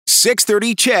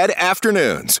6:30 CHED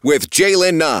Afternoons with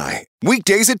Jaylen Nye.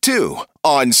 Weekdays at 2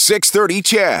 on 6:30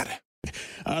 CHED.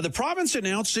 The province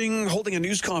holding a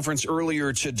news conference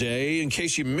earlier today. In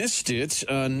case you missed it,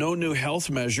 no new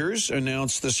health measures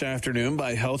announced this afternoon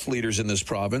by health leaders in this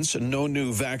province. No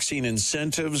new vaccine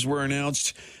incentives were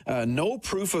announced. No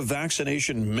proof of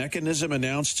vaccination mechanism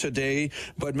announced today.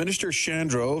 But Minister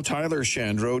Tyler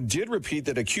Shandro, did repeat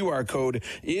that a QR code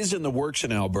is in the works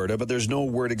in Alberta, but there's no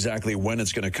word exactly when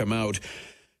it's going to come out.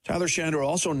 Tyler Shandro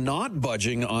also not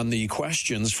budging on the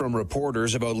questions from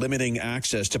reporters about limiting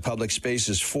access to public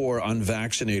spaces for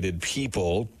unvaccinated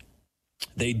people.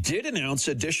 They did announce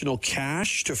additional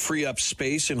cash to free up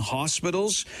space in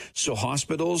hospitals. So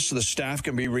the staff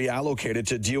can be reallocated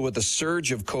to deal with the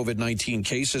surge of COVID-19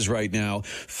 cases right now.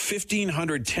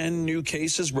 1,510 new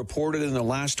cases reported in the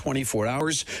last 24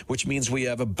 hours, which means we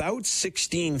have about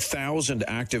 16,000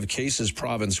 active cases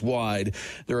province-wide.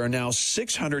 There are now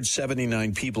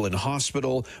 679 people in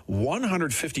hospital,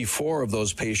 154 of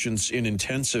those patients in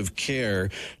intensive care.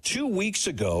 2 weeks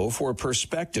ago, for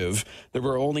perspective, there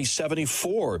were only 74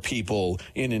 people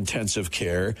in intensive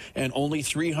care and only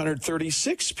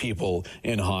 336 people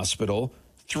in hospital.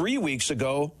 3 weeks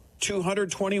ago,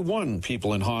 221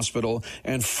 people in hospital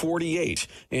and 48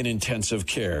 in intensive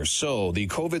care. So the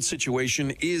COVID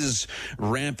situation is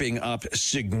ramping up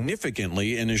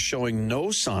significantly and is showing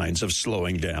no signs of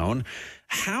slowing down.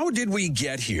 How did we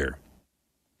get here?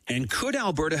 And could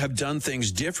Alberta have done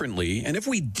things differently? And if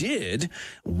we did,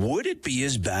 would it be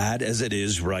as bad as it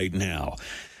is right now?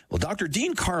 Well, Dr.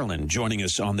 Dean Karlan joining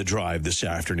us on The Drive this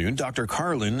afternoon. Dr.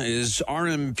 Karlan is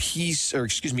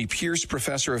Pierce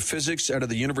Professor of Physics out of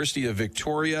the University of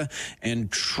Victoria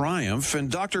and Triumph. And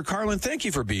Dr. Karlan, thank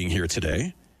you for being here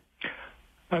today.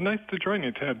 Nice to join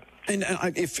you, Ted. And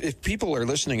if people are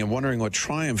listening and wondering what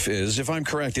Triumph is, if I'm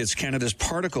correct, it's Canada's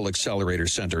Particle Accelerator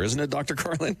Center, isn't it, Dr.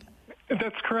 Karlan?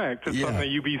 That's correct. It's on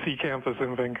the UBC campus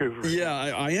in Vancouver. Yeah,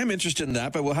 I am interested in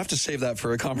that, but we'll have to save that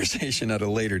for a conversation at a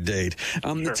later date.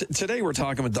 Sure. Today we're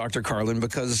talking with Dr. Karlan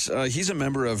because he's a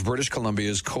member of British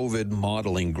Columbia's COVID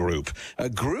modeling group, a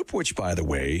group which, by the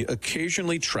way,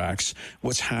 occasionally tracks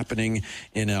what's happening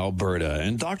in Alberta.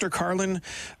 And Dr. Karlan,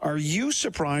 are you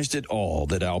surprised at all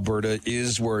that Alberta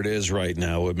is where it is right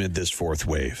now amid this fourth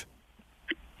wave?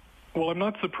 Well, I'm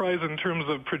not surprised in terms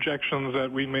of projections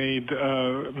that we made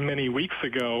many weeks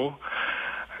ago.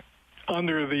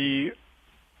 Under the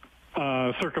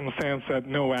circumstance that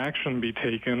no action be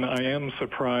taken, I am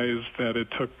surprised that it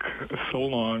took so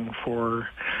long for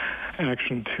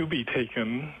action to be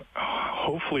taken.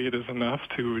 Hopefully it is enough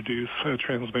to reduce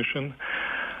transmission.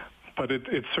 But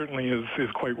it certainly is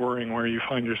quite worrying where you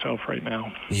find yourself right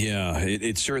now. Yeah,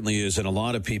 it certainly is. And a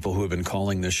lot of people who have been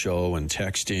calling this show and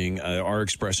texting are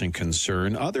expressing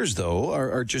concern. Others, though,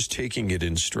 are just taking it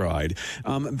in stride.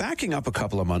 Backing up a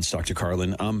couple of months, Dr.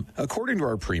 Karlan, according to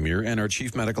our Premier and our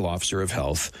Chief Medical Officer of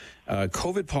Health,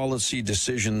 COVID policy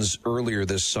decisions earlier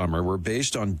this summer were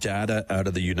based on data out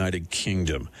of the United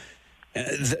Kingdom.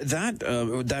 That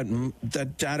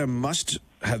data must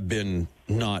have been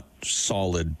not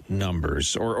solid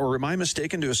numbers, or am I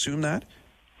mistaken to assume that?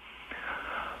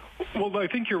 Well, I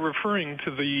think you're referring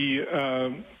to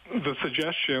the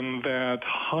suggestion that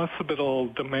hospital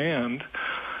demand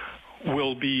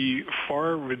will be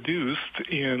far reduced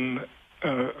in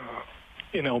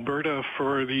Alberta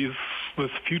for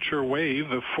this future wave,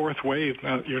 the fourth wave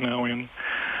that you're now in,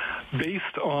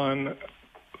 based on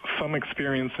some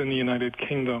experience in the United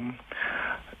Kingdom.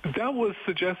 That was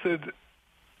suggested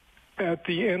at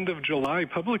the end of July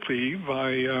publicly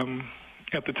by,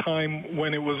 at the time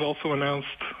when it was also announced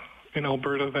in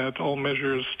Alberta that all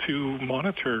measures to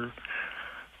monitor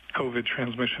COVID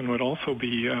transmission would also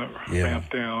be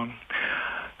ramped down.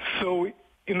 So,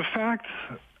 in fact,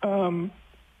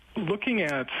 looking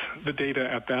at the data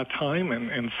at that time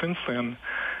and since then,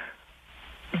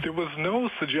 there was no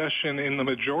suggestion in the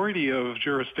majority of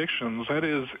jurisdictions, that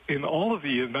is, in all of the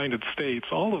United States,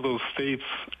 all of those states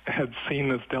had seen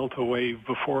this Delta wave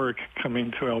before coming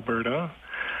to Alberta.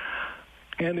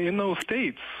 And in those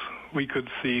states, we could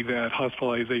see that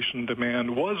hospitalization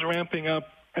demand was ramping up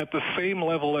at the same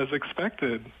level as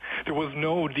expected. There was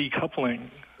no decoupling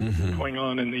going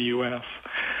on in the U.S.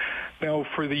 Now,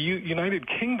 for the United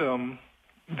Kingdom,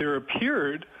 there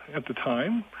appeared at the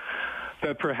time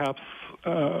that perhaps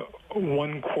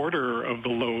 1/4 of the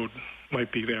load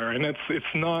might be there. And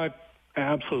it's not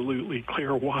absolutely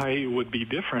clear why it would be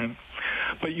different.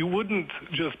 But you wouldn't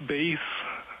just base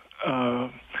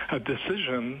a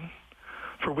decision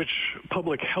for which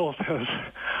public health has,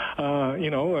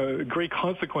 great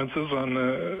consequences on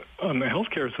the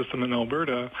healthcare system in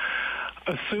Alberta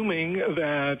assuming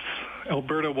that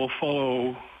Alberta will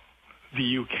follow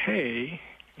the UK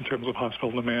in terms of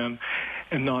hospital demand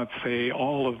and not, say,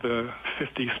 all of the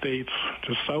 50 states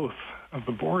just south of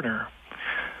the border.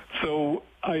 So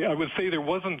I would say there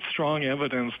wasn't strong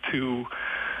evidence to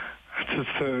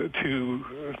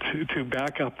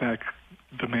back up that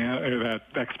demand or that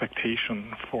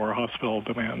expectation for hospital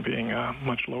demand being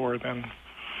much lower than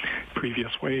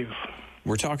previous waves.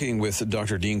 We're talking with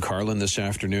Dr. Dean Karlan this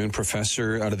afternoon,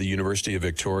 professor out of the University of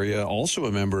Victoria, also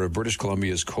a member of British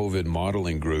Columbia's COVID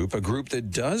modeling group, a group that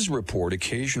does report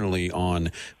occasionally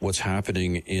on what's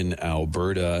happening in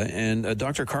Alberta. And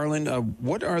Dr. Karlan,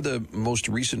 what are the most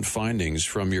recent findings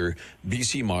from your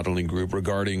BC modeling group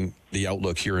regarding the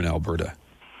outlook here in Alberta?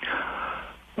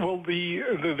 Well,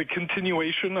 the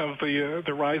continuation of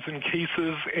the rise in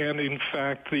cases and, in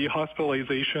fact, the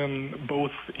hospitalization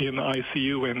both in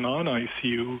ICU and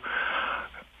non-ICU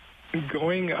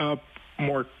going up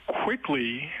more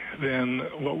quickly than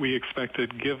what we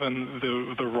expected given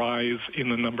the rise in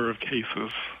the number of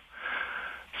cases.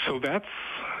 So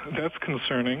that's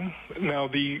concerning. Now,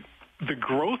 the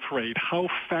growth rate, how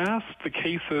fast the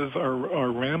cases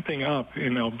are ramping up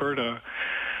in Alberta,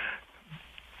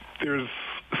 there's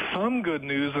some good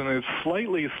news, and it's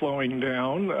slightly slowing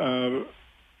down.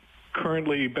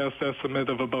 Currently, best estimate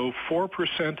of about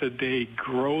 4% a day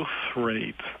growth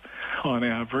rate on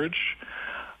average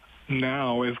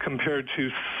now as compared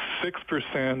to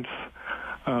 6%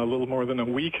 a little more than a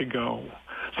week ago.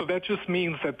 So that just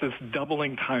means that this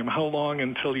doubling time, how long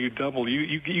until you double?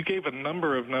 You gave a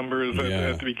number of numbers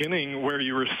at the beginning where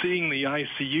you were seeing the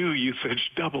ICU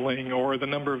usage doubling or the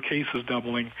number of cases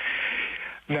doubling.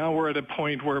 Now we're at a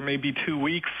point where maybe 2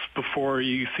 weeks before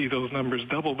you see those numbers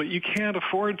double, but you can't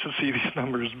afford to see these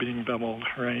numbers being doubled,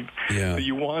 right? Yeah. So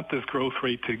you want this growth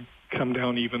rate to come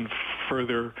down even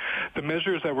further. The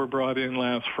measures that were brought in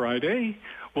last Friday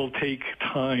will take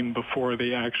time before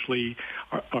they actually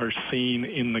are seen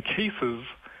in the cases,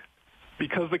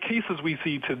 because the cases we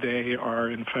see today are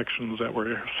infections that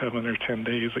were 7 or 10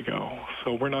 days ago.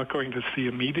 So we're not going to see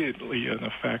immediately an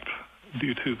effect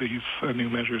due to these new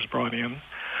measures brought in.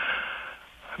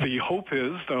 The hope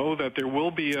is, though, that there will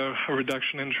be a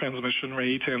reduction in transmission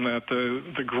rate and that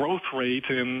the growth rate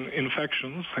in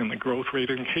infections and the growth rate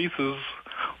in cases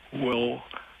will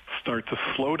start to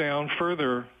slow down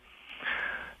further.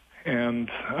 And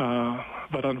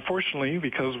but unfortunately,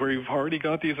 because we've already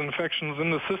got these infections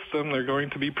in the system, they're going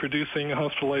to be producing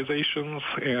hospitalizations,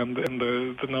 and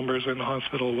the numbers in the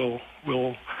hospital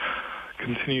will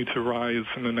continue to rise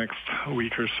in the next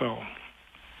week or so.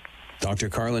 Dr.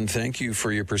 Karlan, thank you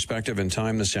for your perspective and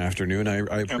time this afternoon.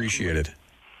 I appreciate it.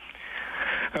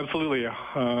 Absolutely.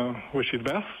 Wish you the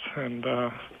best, and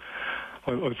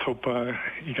let's hope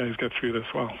you guys get through this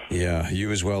well. Yeah,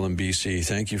 you as well in BC.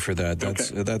 Thank you for that.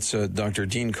 That's Dr.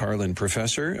 Dean Karlan,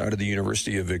 professor out of the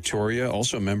University of Victoria,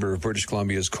 also a member of British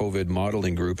Columbia's COVID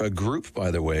modeling group, a group, by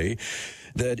the way,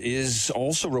 that is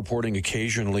also reporting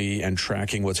occasionally and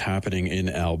tracking what's happening in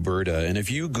Alberta. And if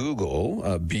you Google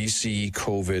BC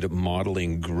COVID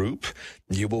modeling group,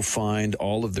 you will find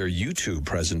all of their YouTube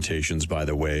presentations, by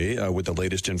the way, with the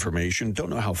latest information. Don't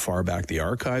know how far back the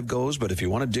archive goes, but if you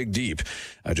want to dig deep,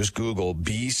 just Google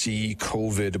BC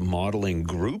COVID modeling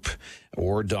group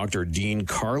or Dr. Dean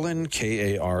Karlan,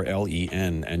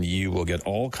 Karlen, and you will get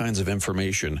all kinds of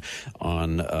information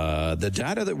on the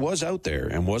data that was out there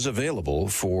and was available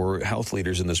for health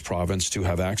leaders in this province to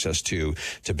have access to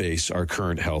base our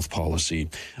current health policy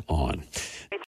on.